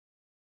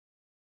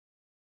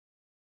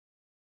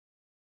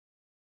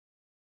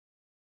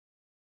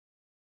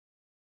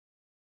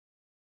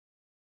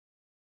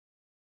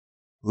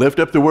Lift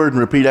up the word and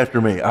repeat after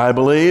me. I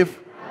believe,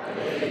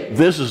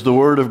 this is the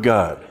word of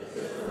God.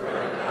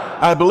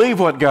 I believe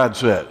what God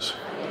says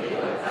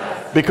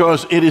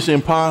because it is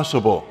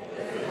impossible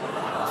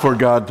for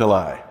God to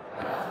lie.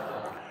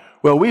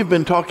 Well, we've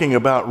been talking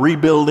about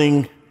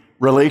rebuilding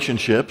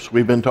relationships.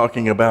 We've been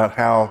talking about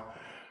how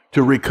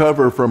to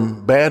recover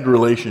from bad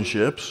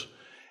relationships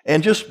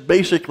and just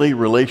basically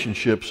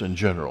relationships in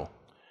general.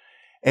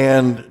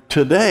 And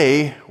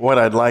today, what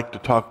I'd like to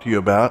talk to you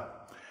about,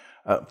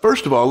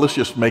 first of all, let's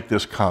just make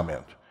this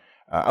comment.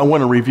 I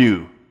want to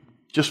review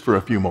just for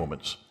a few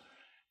moments.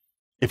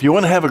 If you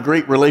want to have a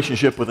great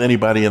relationship with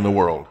anybody in the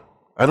world,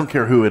 I don't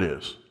care who it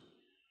is,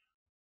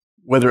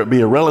 whether it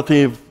be a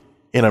relative,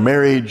 in a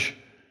marriage,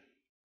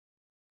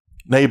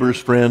 neighbors,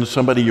 friends,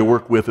 somebody you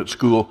work with at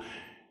school,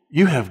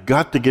 you have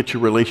got to get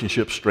your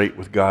relationship straight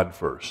with God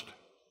first.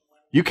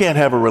 You can't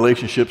have a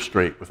relationship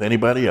straight with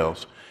anybody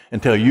else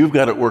until you've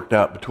got it worked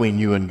out between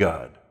you and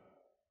God.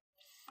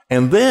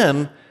 And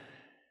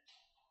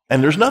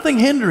there's nothing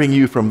hindering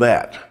you from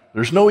that.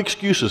 There's no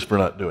excuses for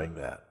not doing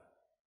that.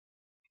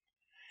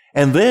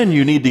 And then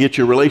you need to get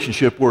your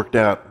relationship worked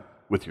out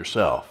with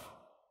yourself.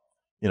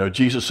 You know,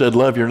 Jesus said,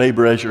 love your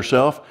neighbor as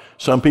yourself.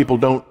 Some people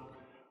don't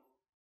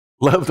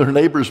love their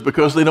neighbors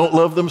because they don't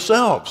love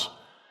themselves.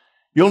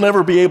 You'll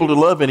never be able to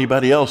love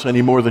anybody else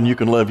any more than you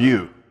can love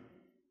you.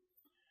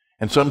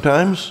 And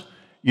sometimes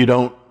you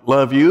don't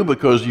love you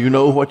because you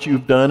know what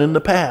you've done in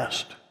the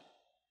past.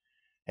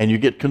 And you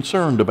get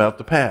concerned about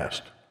the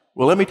past.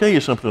 Well, let me tell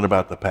you something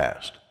about the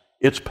past.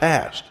 It's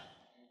past.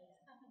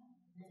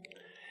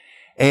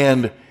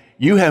 And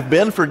you have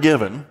been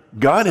forgiven.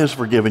 God has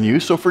forgiven you,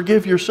 so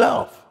forgive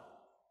yourself.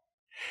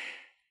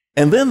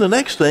 And then the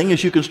next thing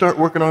is you can start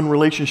working on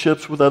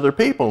relationships with other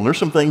people. And there's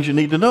some things you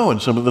need to know.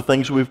 And some of the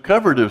things we've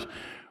covered is,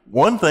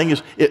 one thing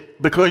is,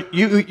 because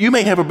you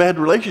may have a bad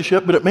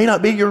relationship, but it may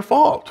not be your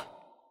fault.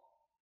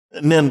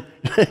 And then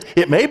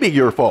it may be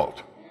your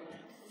fault.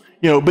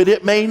 You know, but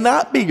it may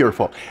not be your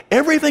fault.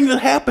 Everything that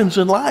happens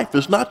in life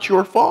is not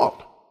your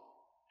fault.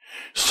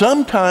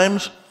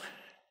 Sometimes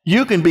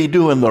you can be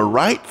doing the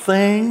right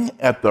thing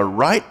at the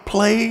right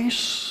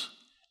place,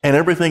 and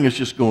everything is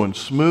just going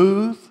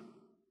smooth,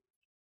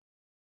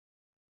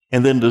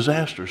 and then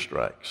disaster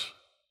strikes.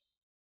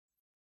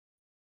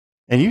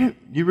 And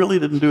you really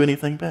didn't do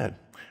anything bad.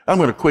 I'm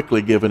going to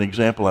quickly give an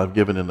example I've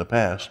given in the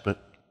past,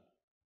 but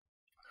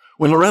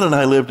when Loretta and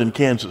I lived in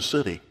Kansas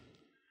City,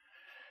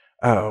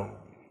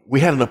 we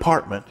had an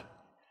apartment,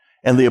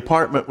 and the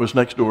apartment was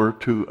next door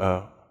to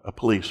a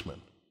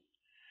policeman.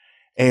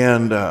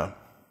 And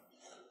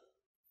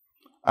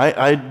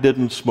I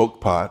didn't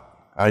smoke pot.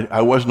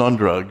 I wasn't on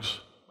drugs.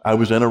 I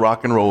was in a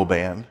rock and roll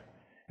band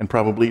and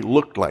probably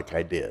looked like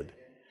I did.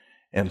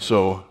 And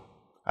so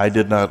I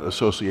did not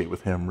associate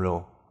with him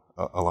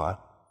a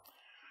lot.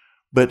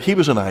 But he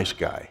was a nice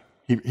guy.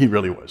 He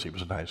really was. He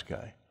was a nice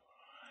guy.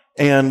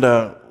 And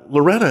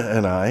Loretta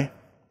and I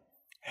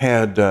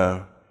had,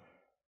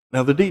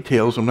 now the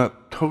details, I'm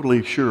not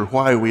totally sure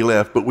why we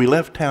left, but we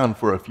left town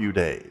for a few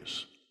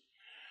days.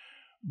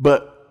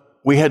 But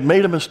we had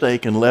made a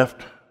mistake and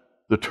left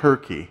the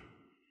turkey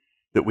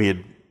that we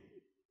had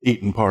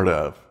eaten part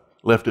of,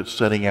 left it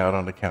setting out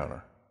on the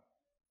counter.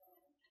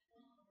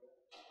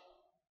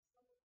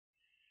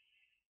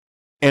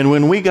 And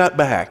when we got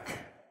back,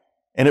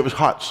 and it was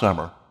hot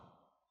summer,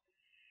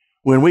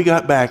 when we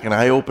got back and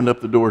I opened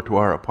up the door to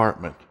our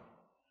apartment,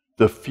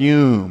 the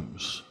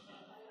fumes,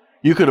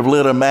 you could have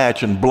lit a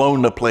match and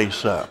blown the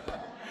place up.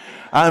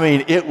 I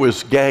mean, it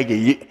was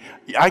gaggy.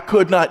 I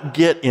could not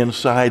get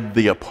inside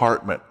the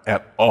apartment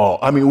at all.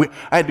 I mean,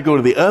 I had to go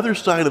to the other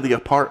side of the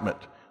apartment,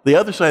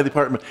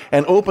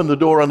 and open the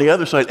door on the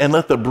other side and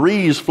let the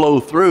breeze flow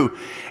through.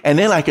 And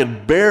then I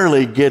could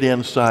barely get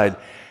inside.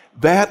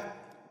 That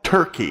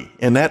turkey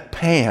in that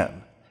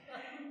pan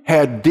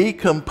had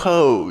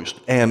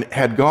decomposed and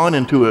had gone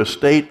into a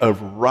state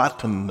of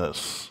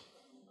rottenness.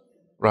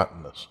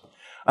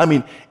 I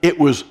mean, it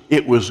was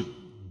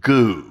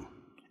goo.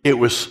 It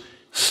was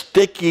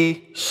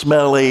sticky,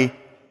 smelly,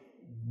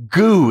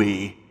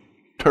 gooey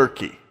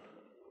turkey.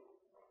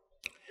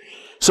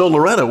 So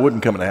Loretta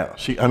wouldn't come in the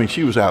house.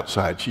 She was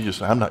outside. She just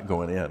said, I'm not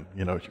going in.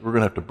 You know, we're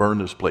going to have to burn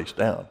this place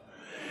down.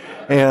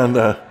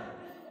 And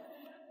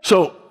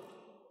so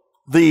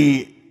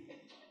the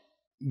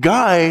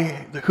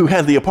guy who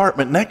had the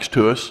apartment next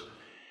to us,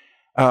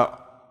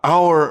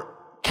 our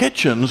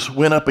kitchens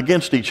went up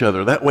against each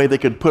other. That way they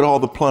could put all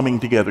the plumbing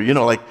together. You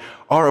know, like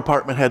our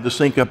apartment had the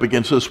sink up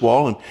against this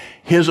wall, and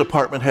his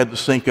apartment had the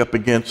sink up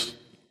against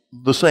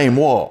the same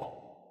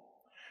wall.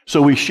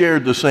 So we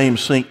shared the same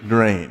sink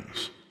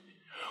drains.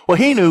 Well,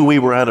 he knew we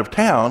were out of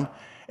town,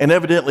 and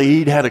evidently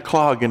he'd had a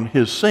clog in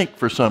his sink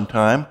for some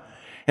time,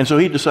 and so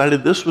he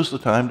decided this was the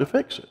time to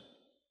fix it.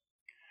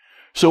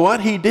 So what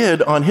he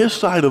did on his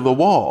side of the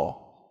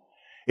wall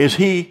is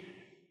he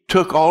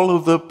took all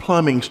of the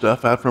plumbing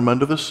stuff out from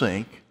under the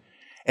sink,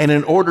 and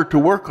in order to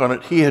work on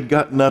it, he had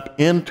gotten up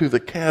into the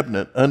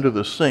cabinet under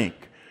the sink,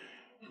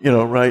 you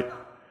know, right?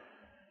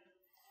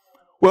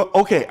 Well,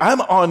 okay,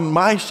 I'm on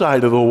my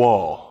side of the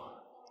wall,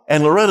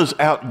 and Loretta's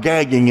out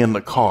gagging in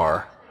the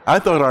car. I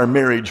thought our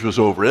marriage was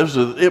over.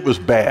 It was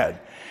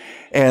bad.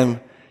 And,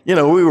 you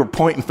know, we were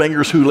pointing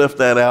fingers who left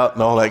that out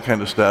and all that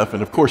kind of stuff.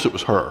 And, of course, it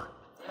was her.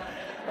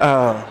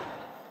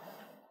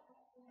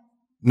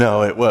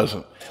 No, it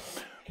wasn't.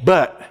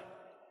 But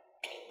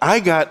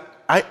I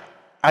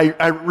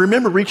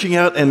remember reaching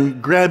out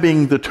and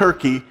grabbing the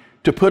turkey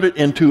to put it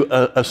into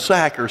a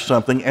sack or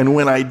something. And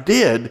when I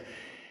did,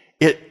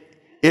 it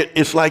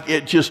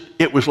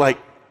was like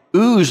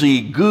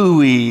oozy,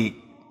 gooey.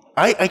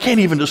 I can't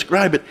even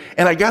describe it.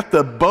 And I got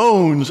the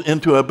bones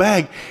into a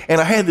bag,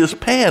 and I had this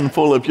pan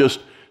full of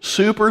just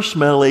super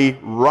smelly,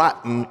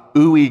 rotten,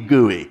 ooey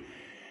gooey.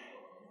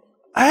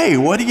 Hey,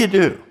 what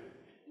do?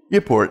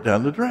 You pour it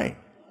down the drain.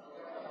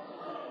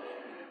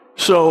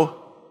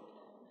 So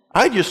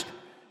I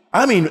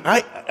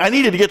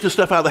needed to get this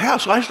stuff out of the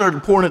house, so I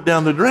started pouring it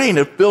down the drain.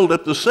 It filled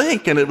up the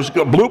sink, and it was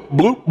going bloop,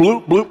 bloop,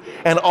 bloop, bloop.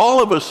 And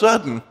all of a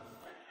sudden,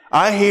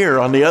 I hear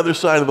on the other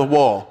side of the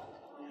wall,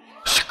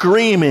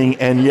 screaming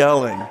and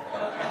yelling.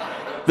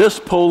 This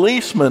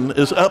policeman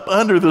is up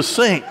under the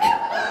sink,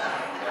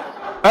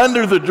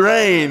 under the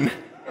drain,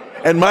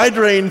 and my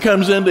drain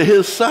comes into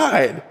his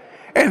side,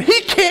 and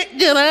he can't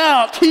get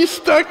out. He's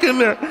stuck in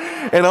there,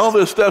 and all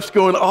this stuff's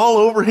going all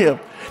over him.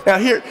 Now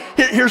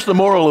here's the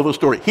moral of the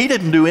story. He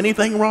didn't do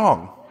anything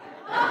wrong.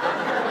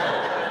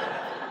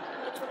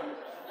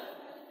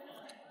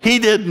 He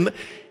didn't.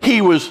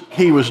 He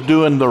was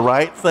doing the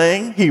right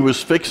thing. He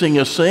was fixing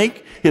a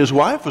sink. His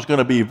wife was going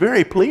to be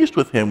very pleased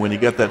with him when he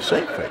got that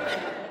sink fixed.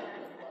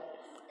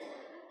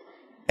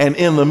 And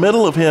in the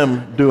middle of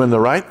him doing the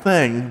right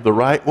thing the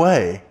right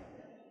way,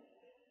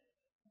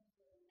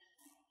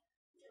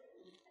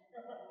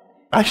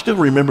 I still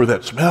remember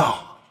that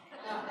smell.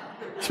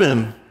 It's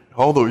been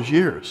all those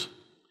years.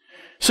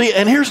 See,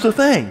 and here's the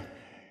thing.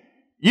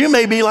 You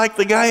may be like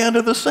the guy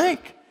under the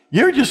sink.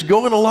 You're just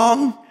going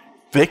along,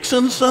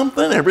 fixing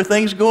something,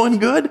 everything's going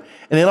good,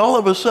 and then all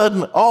of a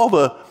sudden, all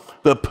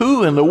the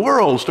poo in the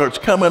world starts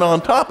coming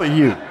on top of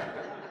you.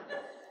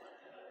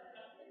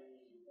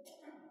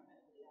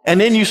 And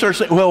then you start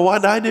saying, well,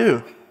 what did I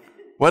do?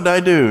 What did I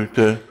do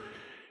to...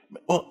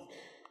 Well,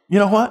 you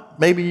know what?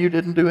 Maybe you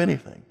didn't do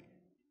anything.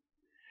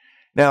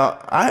 Now,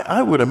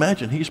 I would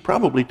imagine he's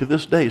probably to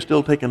this day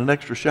still taking an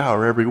extra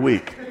shower every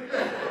week.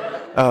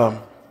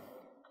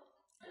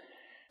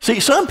 See,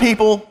 some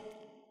people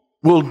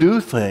will do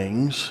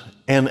things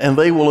and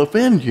they will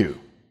offend you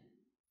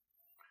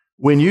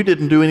when you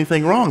didn't do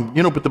anything wrong.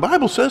 You know, but the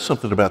Bible says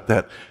something about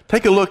that.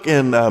 Take a look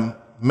in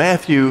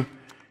Matthew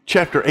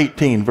chapter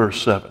 18,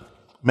 verse 7.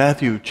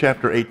 Matthew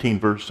chapter 18,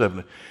 verse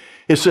 7.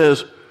 It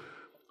says,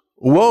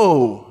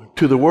 "Woe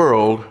to the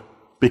world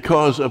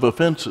because of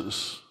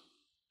offenses,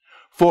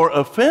 for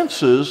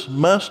offenses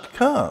must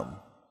come."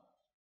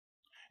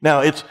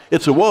 Now,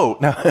 it's a woe.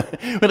 Now,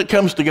 when it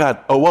comes to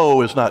God, a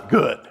woe is not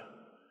good.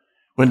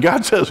 When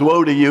God says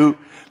woe to you,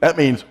 that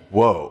means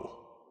woe.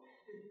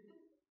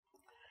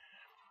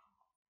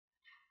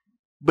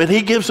 But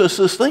he gives us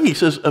this thing. He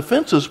says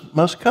offenses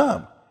must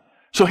come.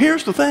 So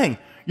here's the thing.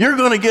 You're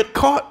going to get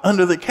caught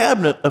under the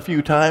cabinet a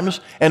few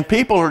times, and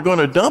people are going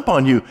to dump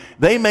on you.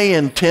 They may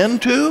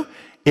intend to.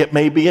 It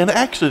may be an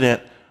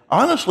accident.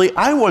 Honestly,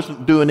 I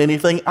wasn't doing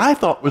anything I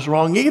thought was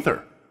wrong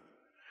either.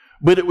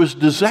 But it was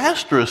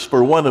disastrous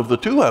for one of the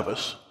two of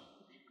us.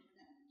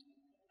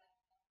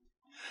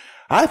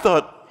 I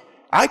thought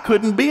I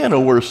couldn't be in a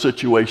worse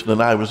situation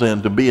than I was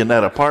in to be in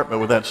that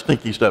apartment with that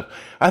stinky stuff.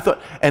 I thought,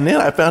 and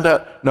then I found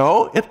out,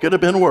 no, it could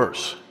have been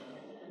worse.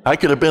 I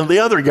could have been the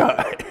other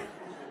guy.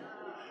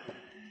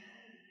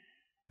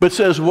 But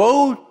says,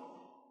 woe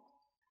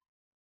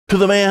to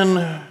the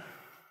man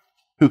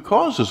who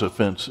causes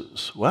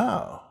offenses.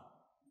 Wow.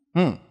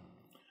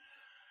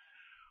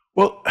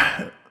 Well,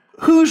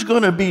 who's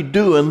going to be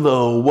doing the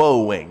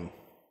woeing?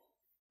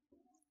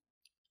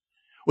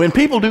 When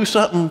people do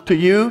something to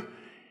you,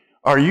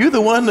 are you the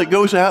one that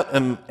goes out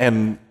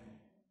and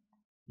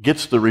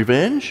gets the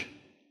revenge?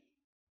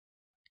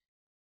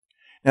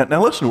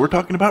 Now listen, we're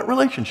talking about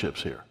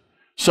relationships here.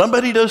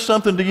 Somebody does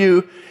something to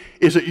you.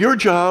 Is it your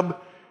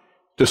job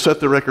to set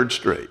the record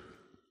straight?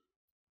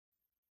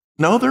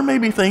 No, there may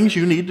be things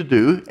you need to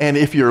do, and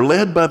if you're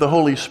led by the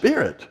Holy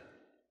Spirit,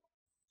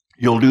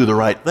 you'll do the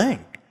right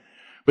thing.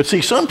 But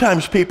see,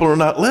 sometimes people are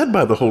not led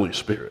by the Holy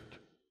Spirit.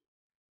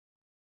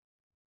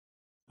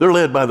 They're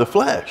led by the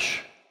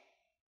flesh.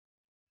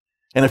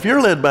 And if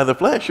you're led by the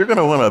flesh, you're going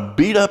to want to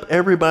beat up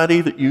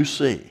everybody that you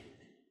see.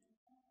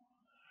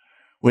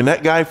 When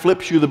that guy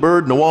flips you the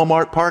bird in the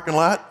Walmart parking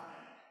lot,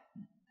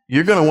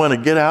 you're going to want to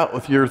get out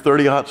with your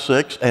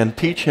 30-06 and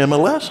teach him a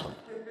lesson.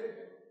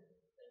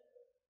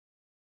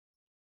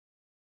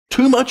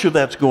 Too much of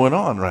that's going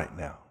on right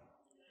now.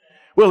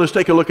 Well, let's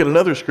take a look at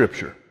another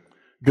scripture.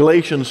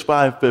 Galatians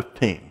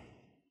 5:15.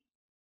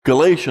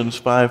 Galatians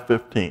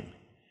 5:15.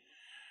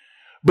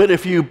 But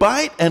if you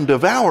bite and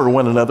devour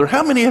one another,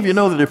 how many of you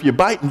know that if you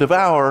bite and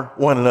devour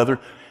one another,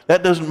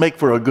 that doesn't make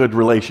for a good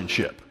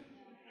relationship?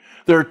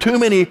 There are too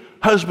many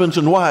husbands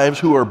and wives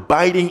who are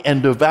biting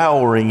and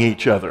devouring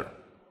each other.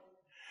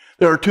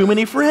 There are too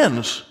many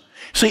friends.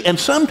 See, and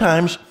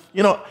sometimes,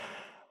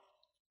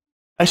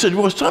 I said,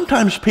 well,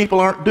 sometimes people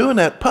aren't doing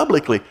that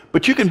publicly,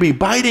 but you can be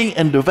biting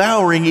and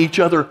devouring each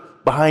other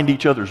behind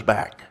each other's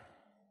back.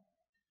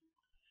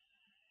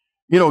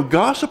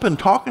 Gossip and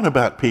talking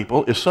about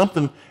people is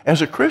something,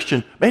 as a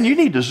Christian, man, you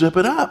need to zip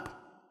it up.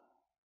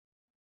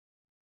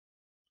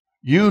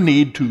 You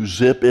need to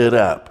zip it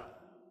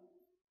up.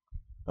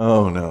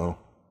 Oh, no.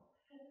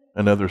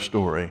 Another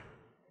story.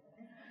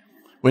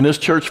 When this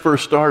church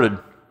first started,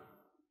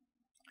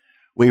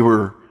 we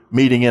were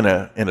meeting in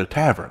a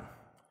tavern.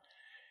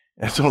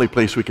 That's the only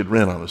place we could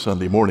rent on a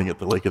Sunday morning at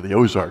the Lake of the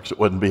Ozarks that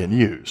wasn't being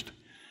used.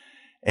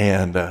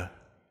 And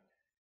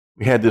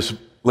we had this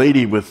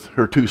lady with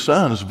her two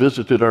sons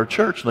visited our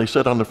church, and they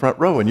sat on the front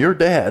row, and your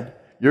dad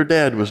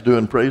was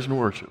doing praise and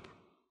worship.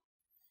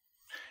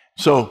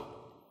 So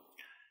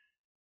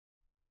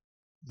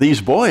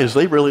these boys,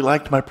 they really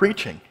liked my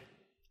preaching.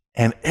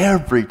 And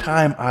every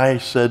time I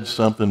said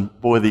something,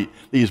 boy,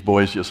 these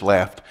boys just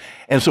laughed.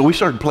 And so we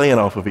started playing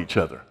off of each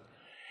other.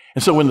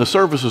 And so when the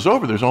service was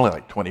over, there's only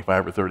like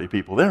 25 or 30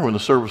 people there. When the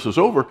service was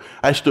over,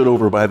 I stood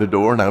over by the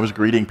door, and I was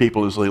greeting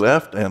people as they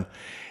left.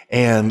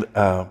 And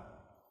I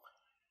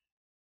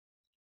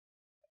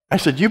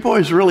said, you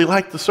boys really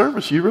like the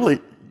service. You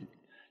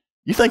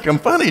think I'm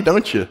funny,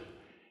 don't you?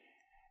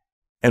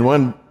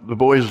 And the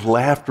boys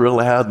laughed real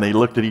loud, and they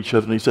looked at each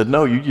other, and he said,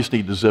 no, you just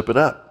need to zip it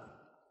up.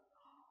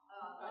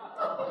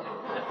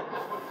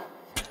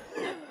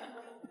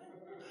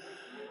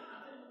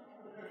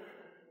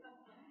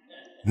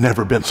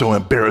 Never been so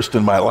embarrassed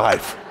in my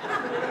life.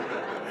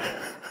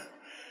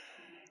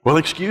 Well,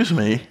 excuse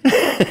me.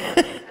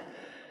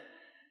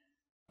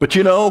 But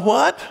you know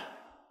what?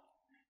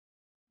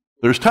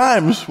 There's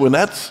times when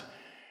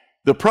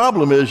the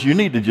problem is you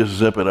need to just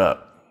zip it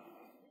up.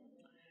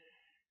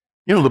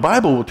 The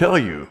Bible will tell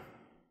you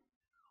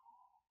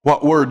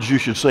what words you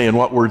should say and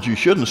what words you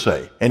shouldn't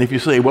say. And if you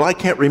say, well, I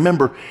can't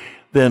remember,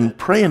 then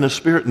pray in the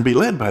Spirit and be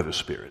led by the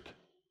Spirit.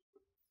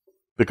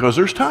 Because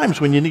there's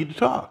times when you need to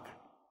talk.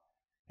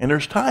 And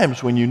there's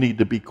times when you need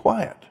to be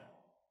quiet.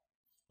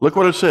 Look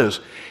what it says.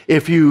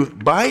 If you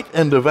bite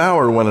and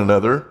devour one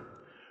another,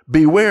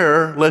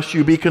 beware lest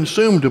you be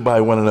consumed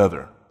by one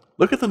another.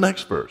 Look at the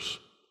next verse.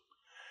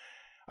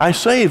 I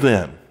say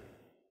then,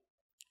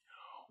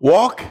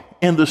 walk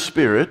in the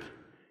Spirit,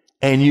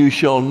 and you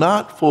shall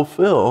not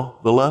fulfill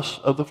the lusts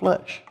of the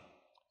flesh.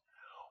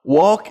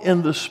 Walk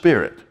in the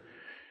Spirit.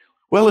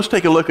 Well, let's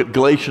take a look at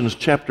Galatians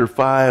chapter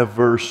 5,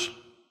 verse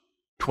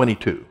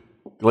 22.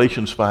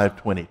 Galatians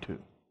 5:22.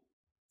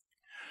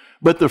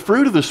 But the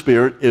fruit of the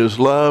Spirit is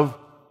love,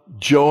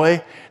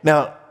 joy.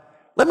 Now,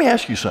 let me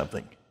ask you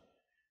something.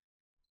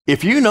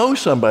 If you know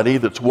somebody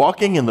that's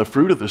walking in the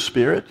fruit of the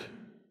Spirit,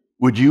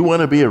 would you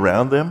want to be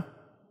around them?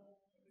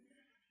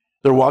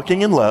 They're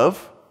walking in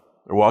love.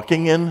 They're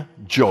walking in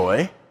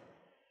joy.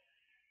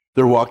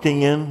 They're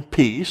walking in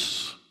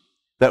peace.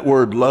 That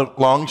word,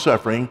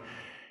 long-suffering,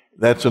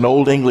 that's an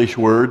old English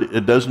word.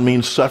 It doesn't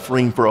mean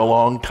suffering for a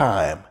long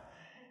time.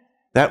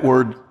 That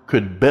word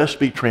could best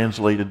be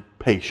translated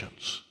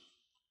patience.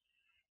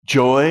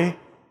 Joy,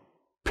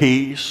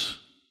 peace,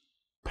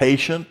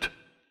 patient,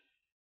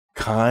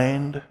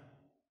 kind,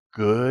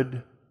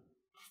 good,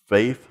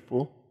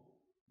 faithful.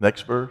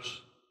 Next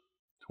verse,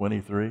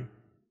 23.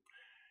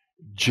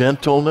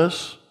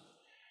 Gentleness.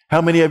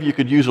 How many of you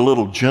could use a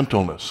little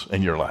gentleness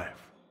in your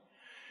life?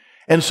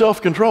 And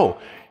self-control.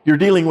 You're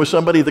dealing with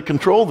somebody that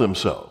control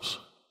themselves.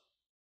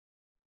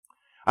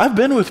 I've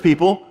been with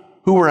people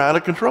who were out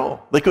of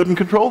control. They couldn't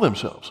control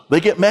themselves.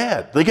 They get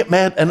mad. They get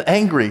mad and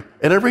angry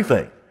at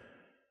everything.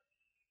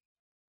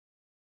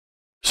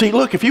 See,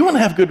 look, if you want to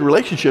have good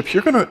relationships,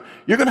 you're going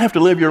to have to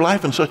live your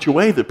life in such a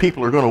way that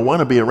people are going to want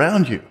to be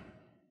around you.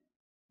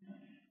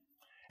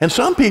 And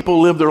some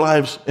people live their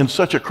lives in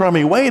such a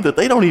crummy way that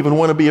they don't even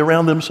want to be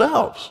around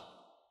themselves.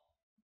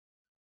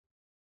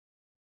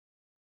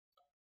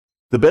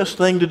 The best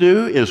thing to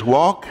do is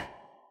walk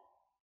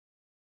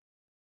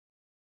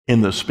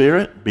in the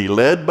Spirit, be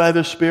led by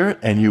the Spirit,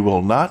 and you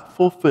will not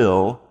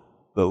fulfill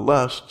the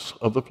lusts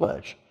of the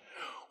flesh.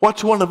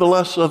 What's one of the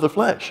lusts of the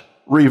flesh?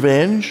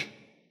 Revenge.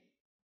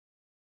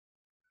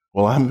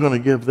 Well, I'm going to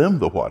give them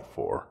the what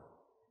for.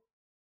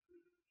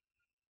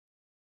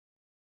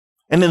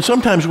 And then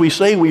sometimes we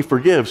say we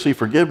forgive. See,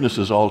 forgiveness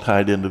is all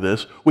tied into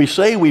this. We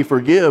say we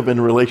forgive in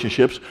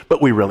relationships,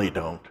 but we really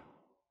don't.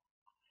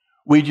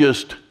 We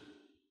just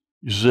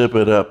zip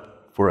it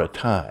up for a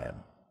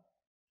time.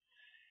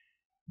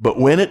 But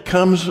when it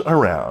comes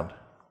around,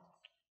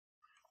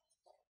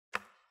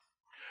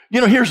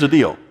 here's the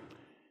deal.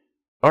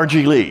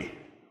 R.G. Lee,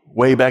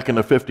 way back in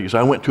the 50s,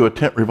 I went to a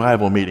tent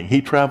revival meeting. He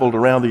traveled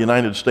around the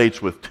United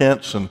States with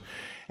tents, and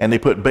they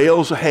put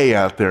bales of hay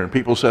out there, and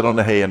people sat on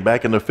the hay. And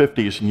back in the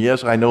 50s, and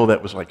yes, I know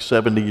that was like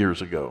 70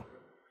 years ago.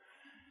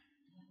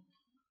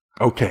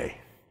 Okay.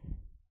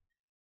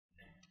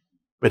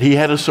 But he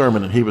had a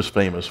sermon, and he was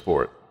famous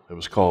for it. It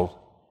was called,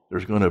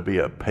 There's Going to Be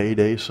a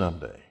Payday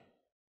Someday.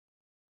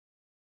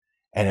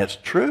 And it's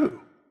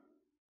true.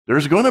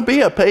 There's going to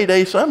be a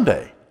payday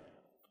someday.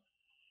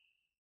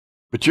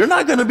 But you're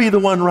not going to be the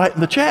one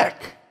writing the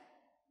check.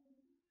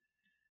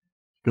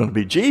 It's going to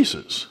be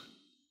Jesus.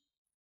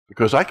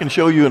 Because I can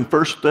show you in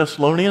 1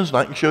 Thessalonians, and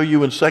I can show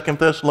you in 2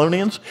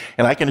 Thessalonians,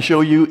 and I can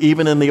show you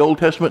even in the Old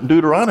Testament in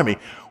Deuteronomy,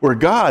 where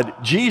God,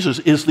 Jesus,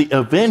 is the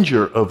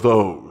avenger of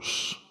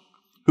those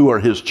who are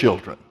his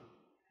children.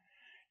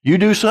 You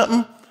do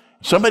something,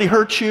 somebody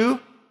hurts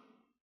you.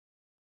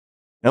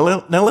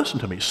 Now listen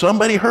to me.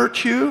 Somebody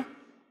hurts you.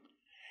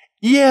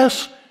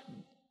 Yes,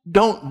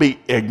 don't be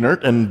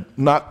ignorant and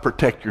not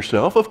protect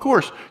yourself. Of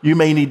course, you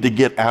may need to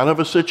get out of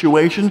a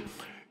situation.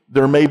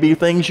 There may be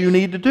things you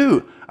need to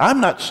do. I'm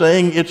not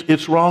saying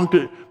it's wrong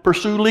to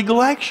pursue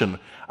legal action.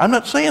 I'm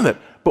not saying that.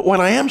 But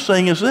what I am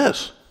saying is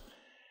this.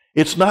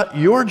 It's not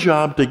your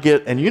job to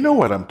get, and you know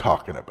what I'm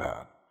talking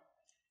about,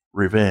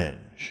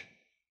 revenge.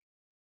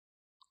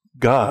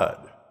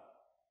 God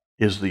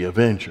is the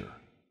avenger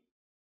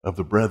of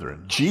the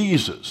brethren.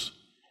 Jesus,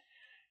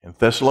 in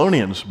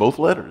Thessalonians, both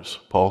letters,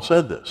 Paul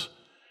said this.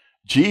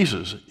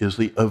 Jesus is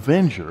the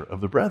avenger of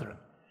the brethren.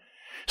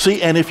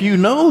 See, and if you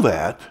know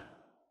that,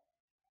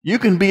 you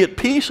can be at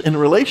peace in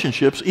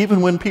relationships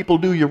even when people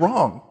do you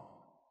wrong.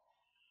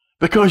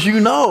 Because you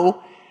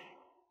know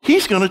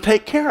he's going to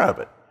take care of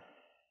it.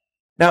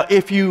 Now,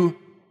 if you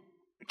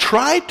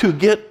try to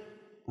get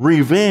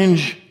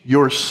revenge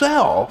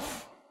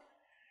yourself,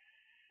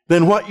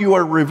 then what you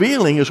are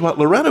revealing is what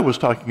Loretta was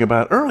talking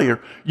about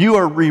earlier. You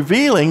are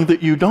revealing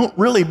that you don't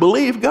really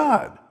believe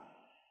God.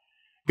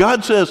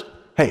 God says,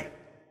 hey,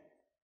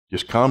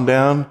 just calm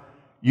down.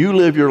 You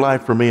live your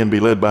life for me and be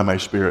led by my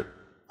Spirit.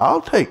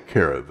 I'll take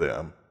care of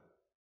them.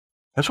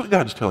 That's what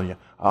God's telling you.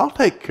 I'll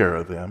take care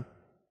of them.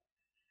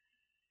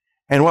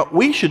 And what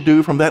we should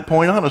do from that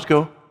point on is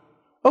go,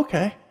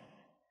 okay.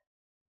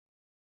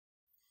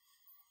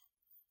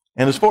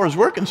 And as far as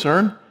we're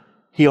concerned,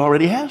 he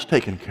already has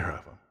taken care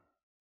of them.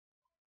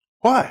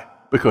 Why?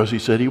 Because he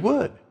said he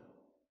would.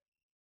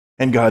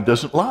 And God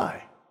doesn't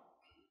lie.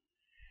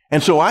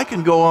 And so I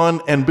can go on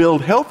and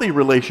build healthy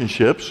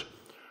relationships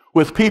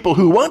with people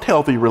who want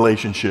healthy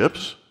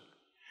relationships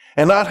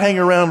and not hang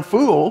around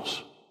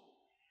fools.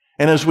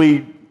 And as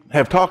we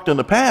have talked in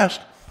the past,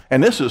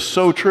 and this is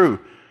so true,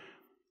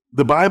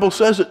 the Bible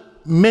says it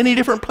many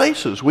different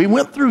places. We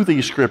went through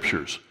these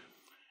scriptures.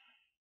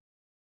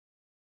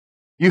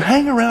 You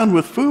hang around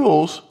with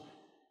fools,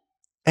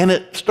 and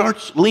it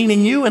starts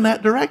leaning you in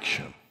that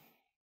direction.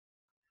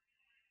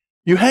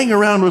 You hang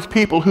around with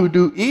people who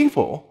do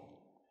evil,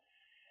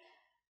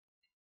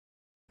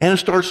 and it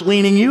starts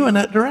leaning you in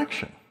that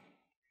direction.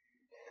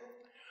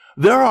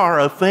 There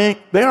are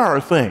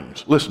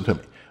things, listen to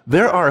me,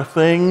 there are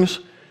things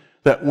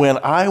that when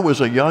I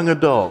was a young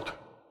adult,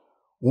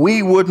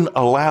 we wouldn't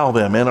allow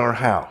them in our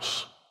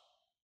house.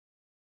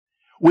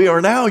 We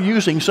are now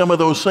using some of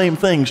those same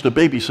things to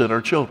babysit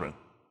our children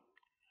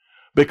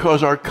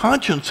because our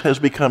conscience has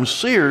become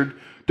seared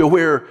to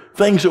where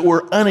things that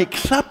were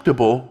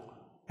unacceptable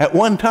at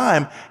one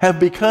time have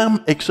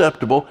become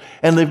acceptable,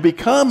 and they've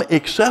become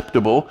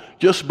acceptable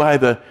just by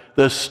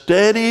the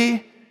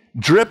steady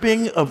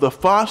dripping of the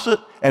faucet,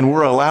 and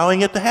we're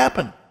allowing it to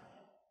happen.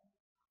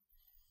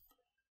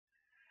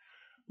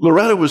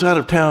 Loretta was out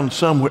of town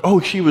somewhere. Oh,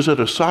 she was at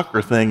a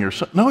soccer thing or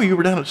something. No, you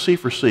were down at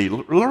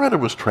C4C. Loretta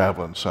was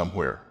traveling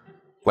somewhere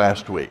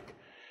last week.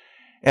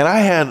 And I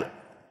had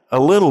a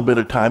little bit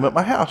of time at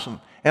my house.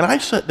 And I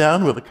sat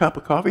down with a cup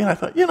of coffee, and I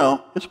thought,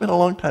 it's been a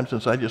long time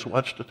since I just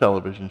watched a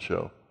television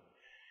show.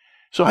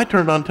 So I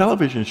turned on a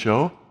television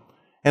show,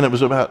 and it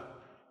was about,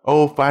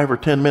 5 or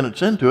 10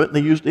 minutes into it, and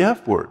they used the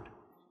F word.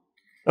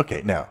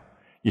 Okay, now,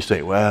 you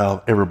say,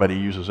 well, everybody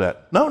uses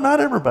that. No, not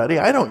everybody.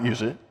 I don't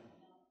use it.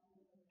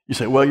 You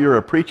say, well, you're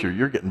a preacher.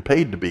 You're getting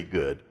paid to be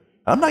good.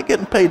 I'm not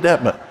getting paid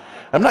that much.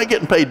 I'm not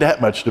getting paid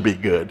that much to be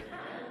good.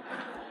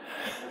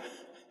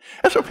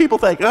 That's what people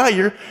think.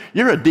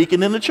 You're a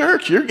deacon in the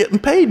church. You're getting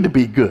paid to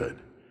be good.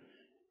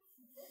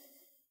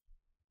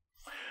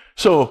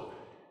 So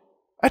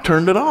I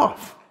turned it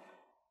off.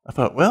 I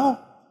thought,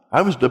 well,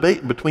 I was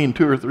debating between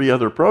 2 or 3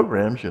 other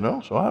programs,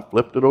 so I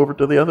flipped it over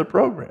to the other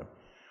program.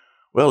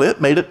 Well,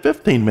 it made it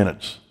 15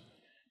 minutes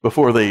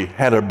before they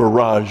had a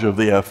barrage of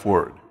the F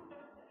word.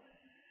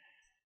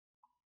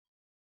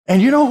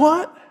 And you know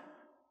what?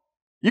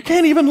 You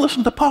can't even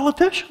listen to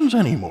politicians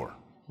anymore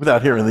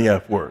without hearing the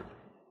F word.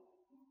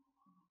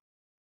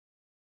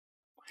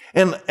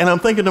 And I'm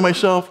thinking to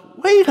myself,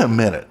 wait a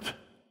minute.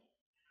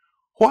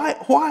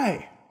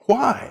 Why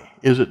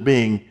is it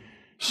being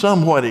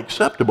somewhat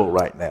acceptable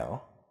right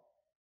now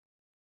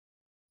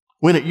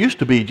when it used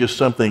to be just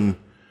something,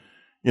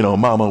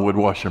 Mama would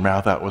wash her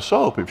mouth out with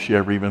soap if she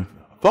ever even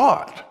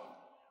thought?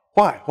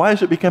 Why? Why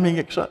is it becoming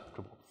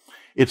acceptable?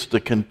 It's the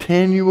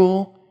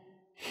continual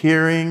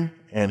hearing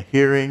and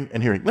hearing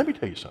and hearing. Let me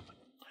tell you something.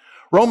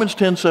 Romans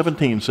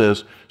 10:17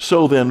 says,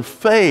 so then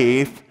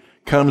faith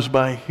comes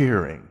by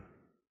hearing,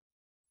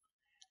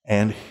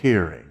 and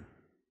hearing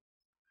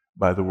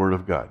by the word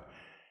of God.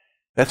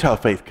 That's how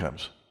faith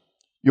comes.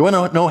 You want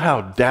to know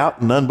how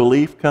doubt and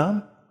unbelief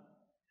come?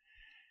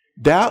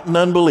 Doubt and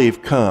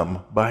unbelief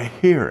come by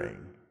hearing,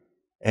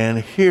 and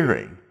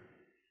hearing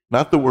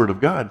Not the Word of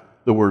God,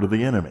 the word of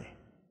the enemy.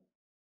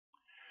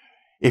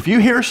 If you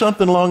hear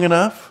something long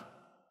enough,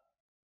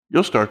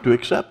 you'll start to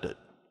accept it.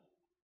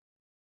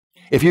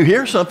 If you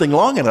hear something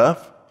long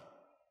enough,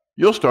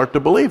 you'll start to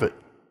believe it.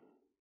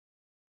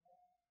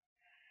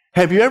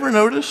 Have you ever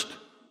noticed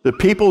that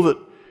people that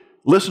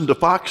listen to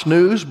Fox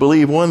News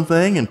believe one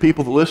thing and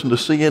people that listen to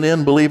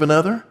CNN believe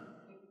another?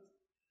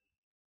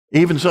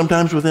 Even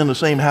sometimes within the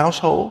same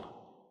household?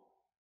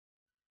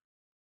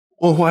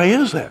 Well, why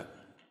is that?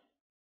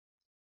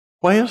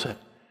 Why is that?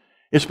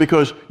 It's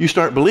because you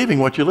start believing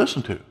what you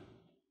listen to.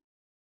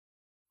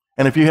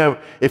 And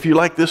if you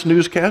like this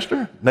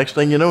newscaster, next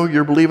thing you know,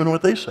 you're believing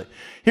what they say.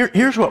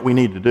 Here's what we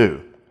need to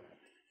do.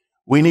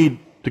 We need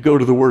to go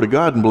to the Word of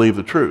God and believe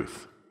the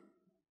truth.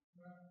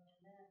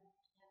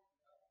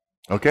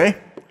 Okay?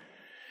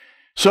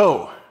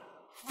 So,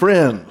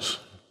 friends.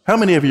 How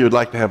many of you would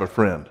like to have a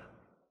friend?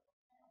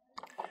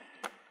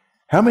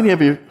 How many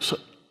of you,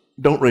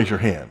 don't raise your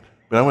hand,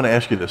 but I want to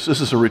ask you this.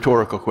 This is a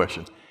rhetorical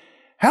question.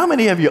 How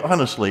many of you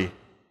honestly,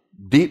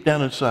 deep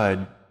down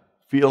inside,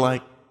 feel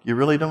like you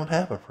really don't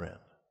have a friend?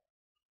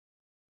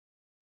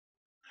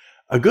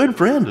 A good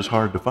friend is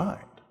hard to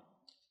find.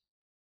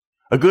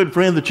 A good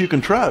friend that you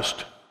can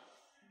trust.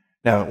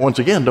 Now, once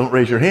again, don't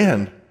raise your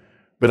hand,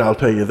 but I'll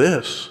tell you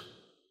this.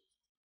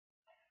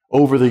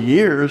 Over the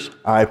years,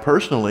 I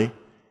personally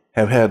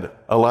have had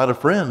a lot of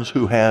friends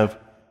who have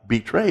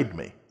betrayed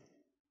me.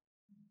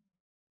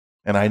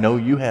 And I know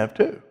you have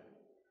too.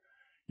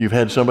 You've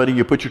had somebody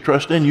you put your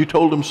trust in, you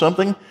told them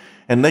something,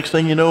 and next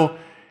thing you know,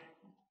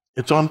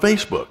 it's on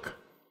Facebook.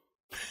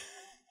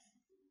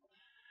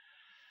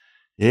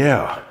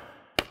 Yeah.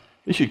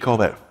 You should call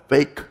that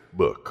fake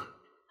book.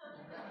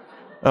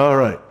 All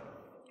right.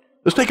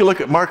 Let's take a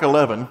look at Mark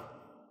 11,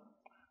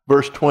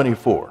 verse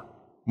 24.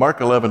 Mark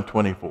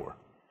 11:24.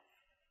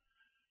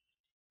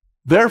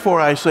 Therefore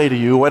I say to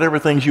you, whatever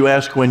things you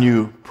ask when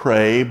you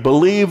pray,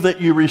 believe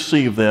that you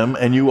receive them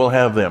and you will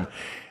have them.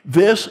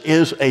 This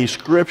is a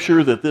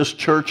scripture that this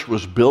church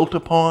was built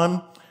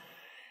upon.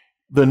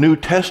 The New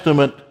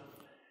Testament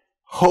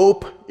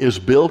hope is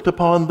built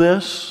upon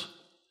this.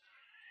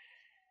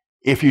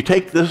 If you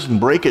take this and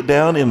break it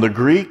down in the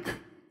Greek,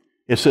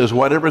 it says,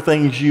 whatever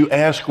things you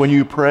ask when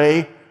you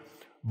pray,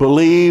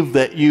 believe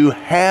that you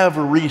have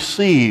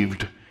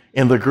received.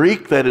 In the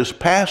Greek, that is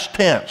past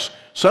tense.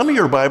 Some of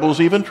your Bibles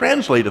even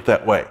translate it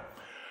that way.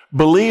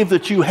 Believe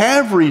that you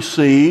have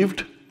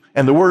received,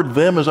 and the word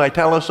them is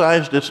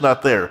italicized, it's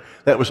not there.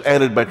 That was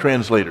added by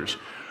translators.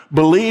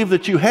 Believe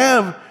that you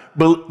have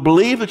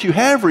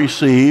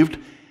received,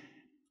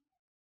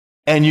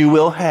 and you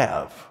will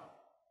have.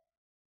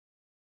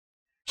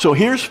 So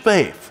here's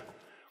faith.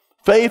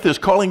 Faith is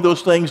calling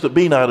those things that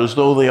be not as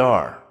though they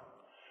are.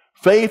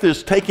 Faith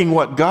is taking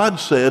what God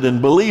said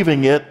and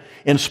believing it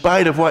in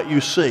spite of what you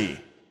see.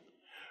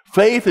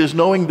 Faith is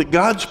knowing that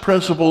God's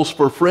principles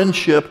for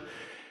friendship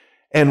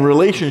and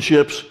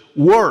relationships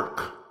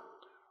work,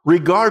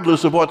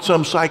 regardless of what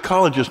some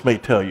psychologist may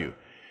tell you.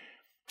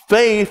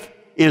 Faith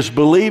is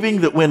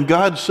believing that when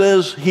God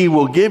says He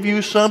will give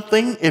you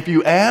something, if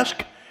you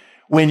ask,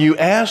 when you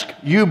ask,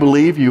 you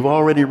believe you've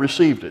already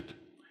received it.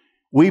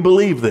 We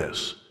believe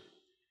this.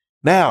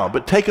 Now,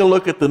 but take a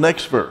look at the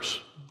next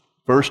verse,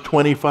 verse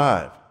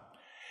 25.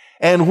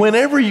 And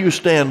whenever you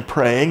stand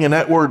praying, and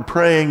that word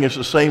praying is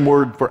the same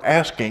word for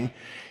asking,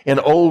 in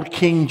Old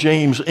King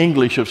James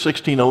English of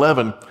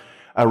 1611,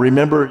 I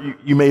remember,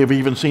 you may have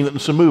even seen it in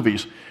some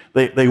movies,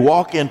 they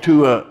walk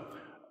into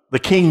the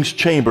king's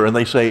chamber and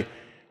they say,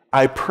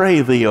 I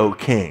pray thee, O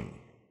king.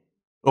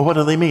 Well, what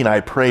do they mean, I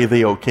pray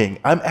thee, O king?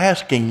 I'm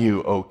asking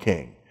you, O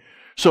king.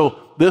 So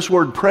this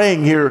word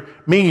praying here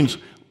means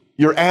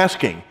you're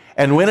asking.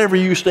 And whenever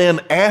you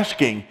stand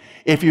asking,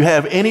 if you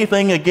have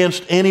anything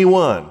against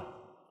anyone,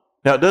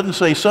 now, it doesn't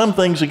say some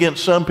things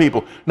against some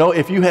people. No,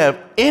 if you have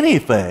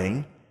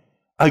anything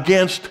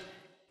against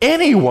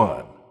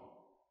anyone,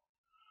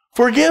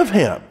 forgive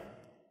him.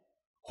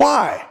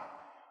 Why?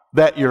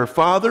 That your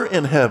Father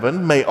in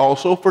heaven may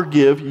also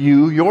forgive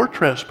you your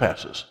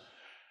trespasses.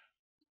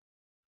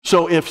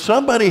 So if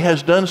somebody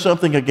has done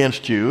something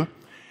against you,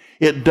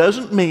 it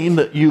doesn't mean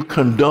that you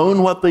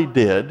condone what they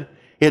did.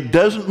 It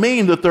doesn't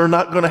mean that they're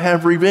not going to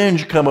have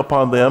revenge come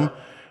upon them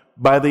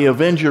by the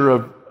avenger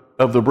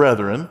of the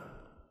brethren.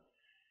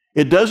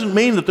 It doesn't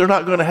mean that they're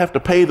not going to have to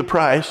pay the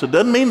price. It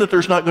doesn't mean that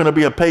there's not going to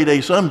be a payday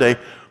someday.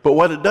 But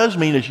what it does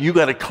mean is you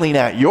got to clean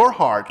out your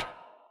heart,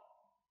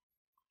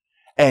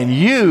 and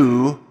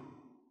you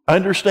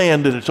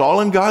understand that it's all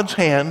in God's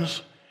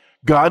hands.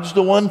 God's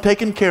the one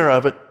taking care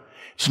of it.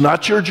 It's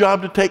not your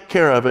job to take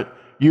care of it.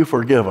 You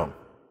forgive them.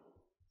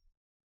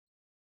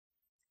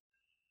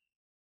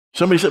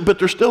 Somebody said, but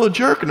they're still a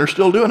jerk and they're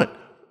still doing it.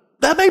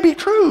 That may be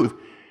true.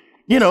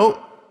 You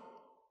know,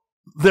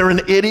 they're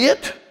an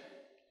idiot.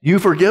 You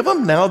forgive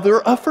them, now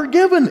they're a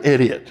forgiven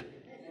idiot.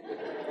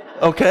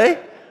 Okay?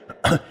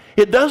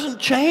 It doesn't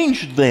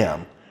change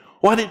them.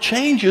 What it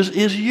changes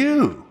is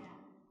you,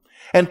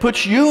 and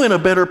puts you in a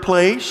better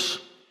place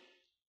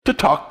to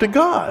talk to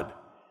God.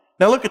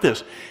 Now look at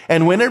this.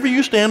 And whenever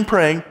you stand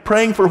praying,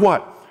 praying for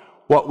what?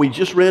 what we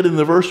just read in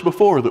the verse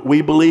before, that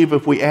we believe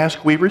if we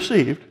ask, we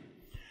receive.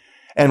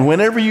 And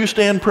whenever you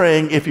stand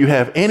praying, if you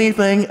have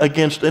anything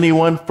against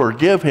anyone,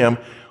 forgive him.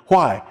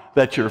 Why?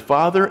 That your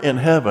Father in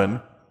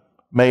heaven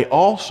may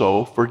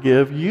also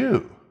forgive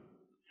you.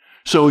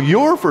 So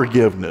your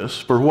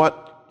forgiveness for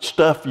what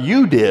stuff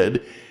you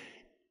did,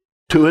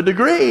 to a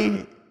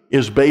degree,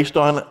 is based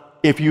on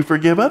if you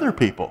forgive other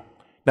people.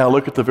 Now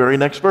look at the very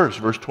next verse,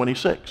 verse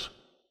 26.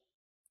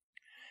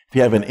 If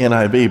you have an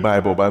NIV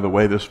Bible, by the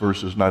way, this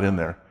verse is not in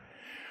there.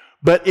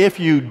 But if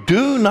you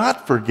do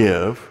not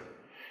forgive,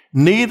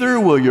 neither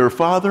will your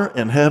Father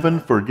in heaven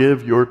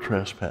forgive your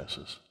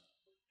trespasses.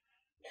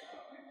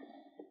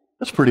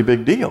 That's a pretty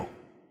big deal.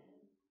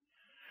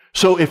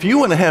 So if you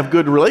want to have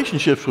good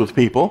relationships with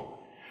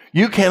people,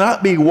 you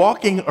cannot be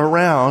walking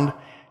around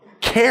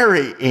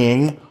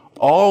carrying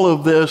all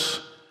of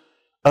this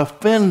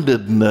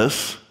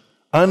offendedness,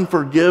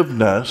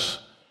 unforgiveness,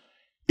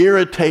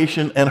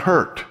 irritation, and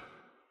hurt.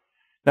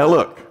 Now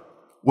look,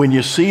 when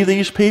you see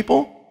these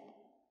people,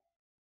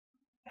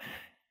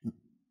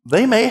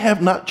 they may have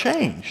not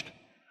changed.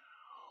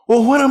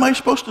 Well, what am I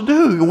supposed to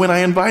do when I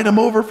invite them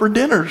over for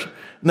dinner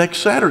next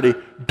Saturday?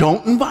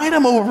 Don't invite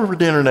them over for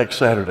dinner next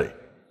Saturday.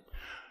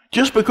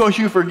 Just because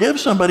you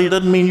forgive somebody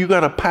doesn't mean you got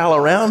to pal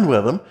around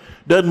with them.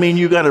 Doesn't mean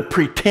you got to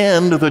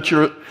pretend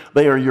that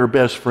they are your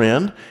best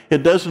friend.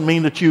 It doesn't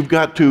mean that you've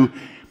got to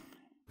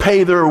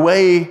pay their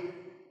way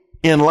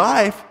in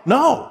life.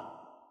 No.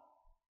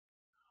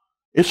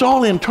 It's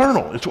all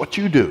internal. It's what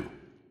you do.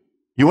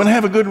 You want to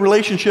have a good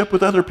relationship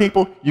with other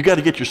people, you got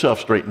to get yourself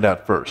straightened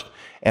out first.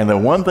 And the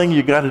one thing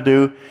you got to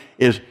do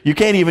is you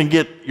can't even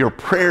get your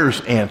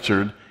prayers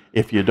answered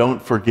if you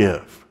don't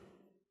forgive.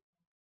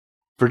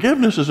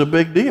 Forgiveness is a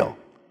big deal.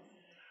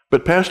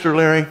 But Pastor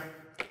Larry,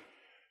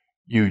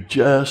 you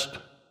just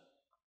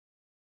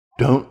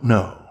don't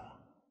know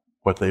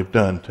what they've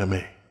done to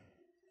me.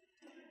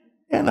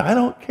 And I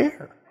don't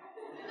care.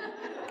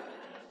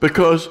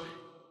 Because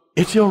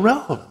it's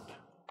irrelevant.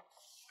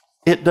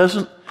 It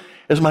doesn't,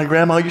 as my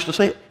grandma used to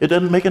say, it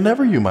doesn't make a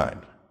never you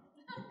mind.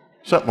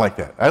 Something like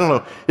that. I don't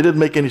know. It didn't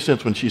make any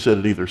sense when she said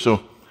it either.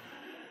 So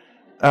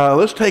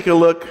let's take a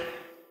look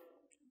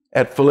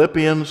at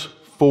Philippians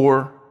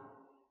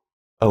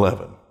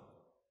 4:11.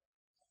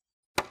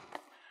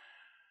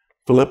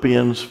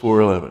 Philippians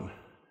 4:11.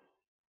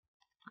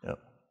 Yep.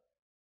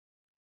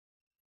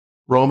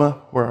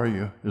 Roma, where are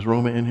you? Is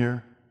Roma in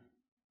here?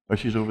 Oh,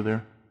 she's over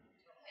there.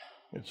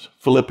 It's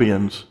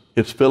Philippians.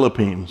 It's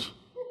Philippines.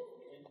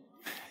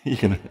 You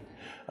can.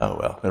 Oh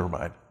well, never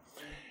mind.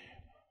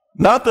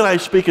 Not that I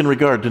speak in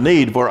regard to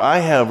need, for I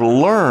have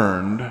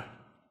learned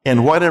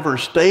in whatever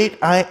state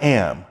I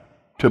am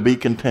to be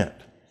content.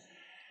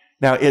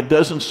 Now, it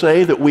doesn't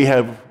say that we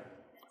have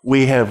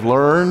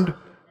learned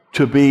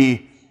to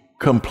be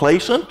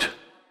complacent.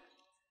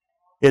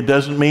 It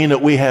doesn't mean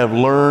that we have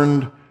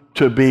learned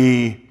to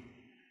be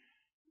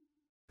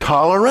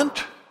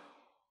tolerant.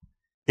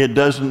 It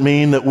doesn't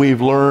mean that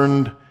we've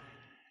learned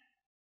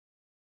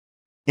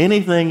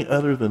anything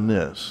other than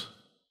this,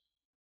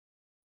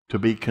 to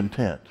be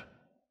content.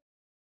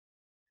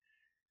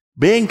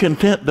 Being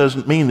content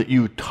doesn't mean that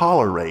you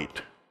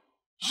tolerate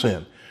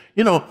sin.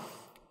 You know,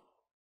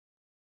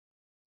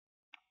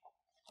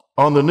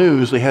 on the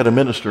news, they had a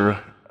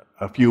minister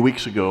a few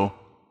weeks ago.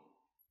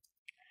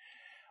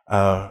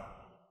 I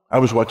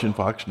was watching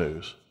Fox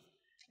News,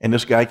 and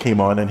this guy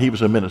came on, and he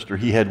was a minister.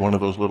 He had one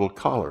of those little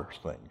collar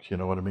things, you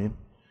know what I mean?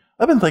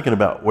 I've been thinking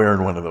about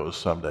wearing one of those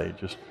someday,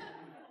 just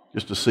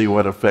to see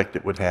what effect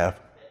it would have.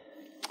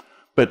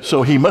 But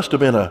so he must have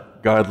been a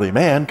godly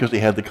man because he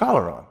had the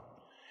collar on.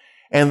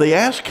 And they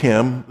asked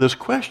him this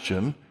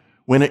question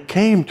when it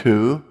came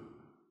to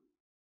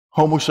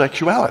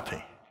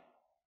homosexuality,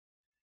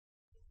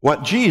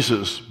 what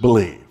Jesus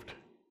believed.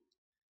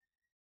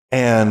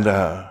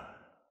 And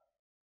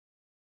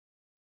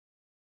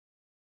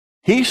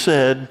he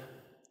said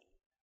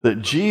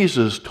that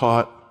Jesus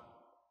taught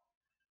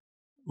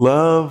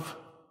love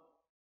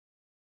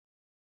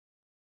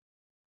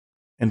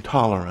and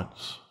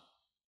tolerance.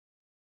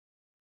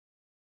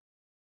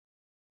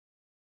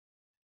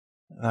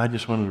 And I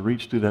just wanted to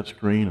reach through that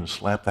screen and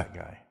slap that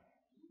guy,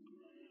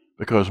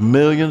 because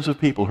millions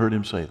of people heard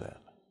him say that.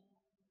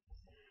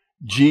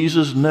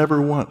 Jesus never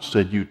once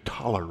said you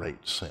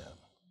tolerate sin.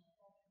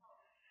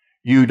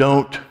 You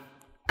don't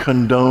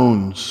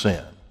condone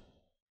sin.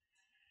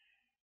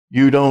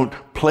 You don't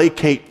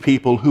placate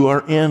people who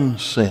are in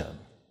sin.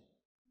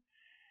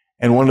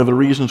 And one of the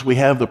reasons we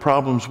have the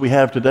problems we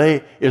have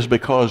today is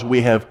because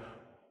we have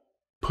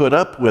put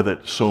up with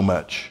it so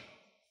much.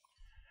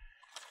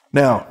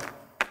 Now,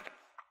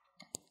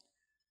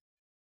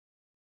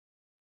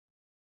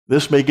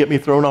 this may get me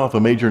thrown off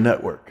a major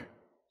network,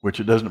 which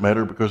it doesn't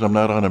matter because I'm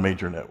not on a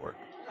major network.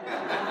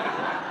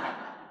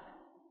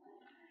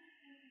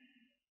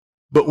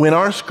 But when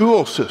our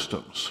school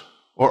systems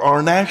or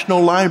our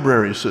national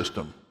library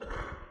system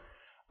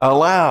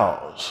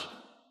allows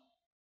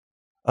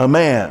a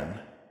man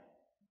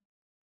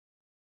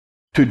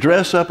to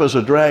dress up as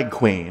a drag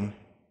queen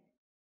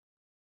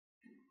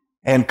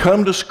and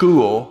come to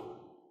school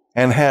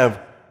and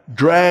have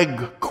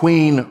drag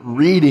queen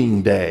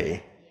reading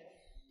day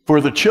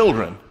for the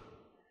children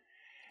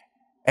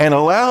and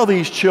allow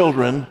these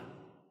children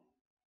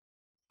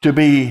to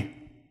be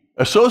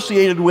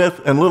associated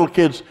with, and little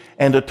kids,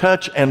 and to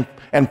touch and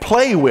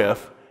play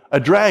with a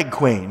drag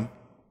queen,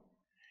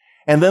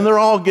 and then they're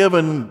all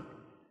given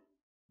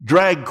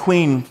drag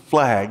queen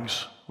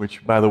flags,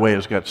 which, by the way,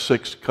 has got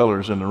 6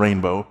 colors in the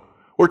rainbow.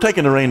 We're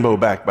taking the rainbow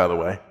back, by the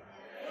way.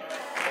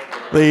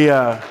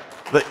 Well,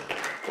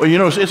 you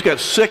know, it's got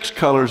 6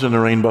 colors in the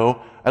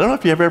rainbow. I don't know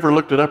if you've ever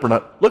looked it up or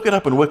not. Look it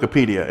up in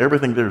Wikipedia.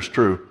 Everything there is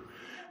true.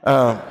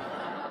 A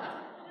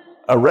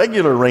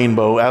regular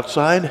rainbow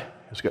outside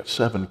has got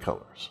 7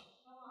 colors.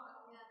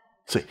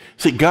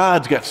 See,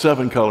 God's got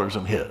 7 colors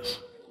in His.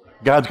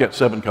 God's got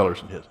 7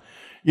 colors in His.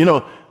 You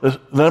know, the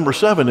number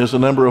 7 is the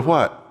number of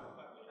what?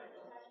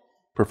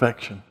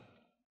 Perfection.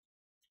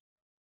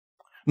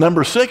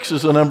 Number 6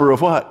 is the number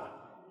of what?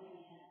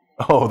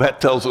 Oh,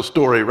 that tells a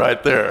story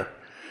right there.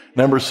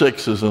 Number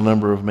 6 is the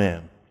number of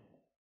man.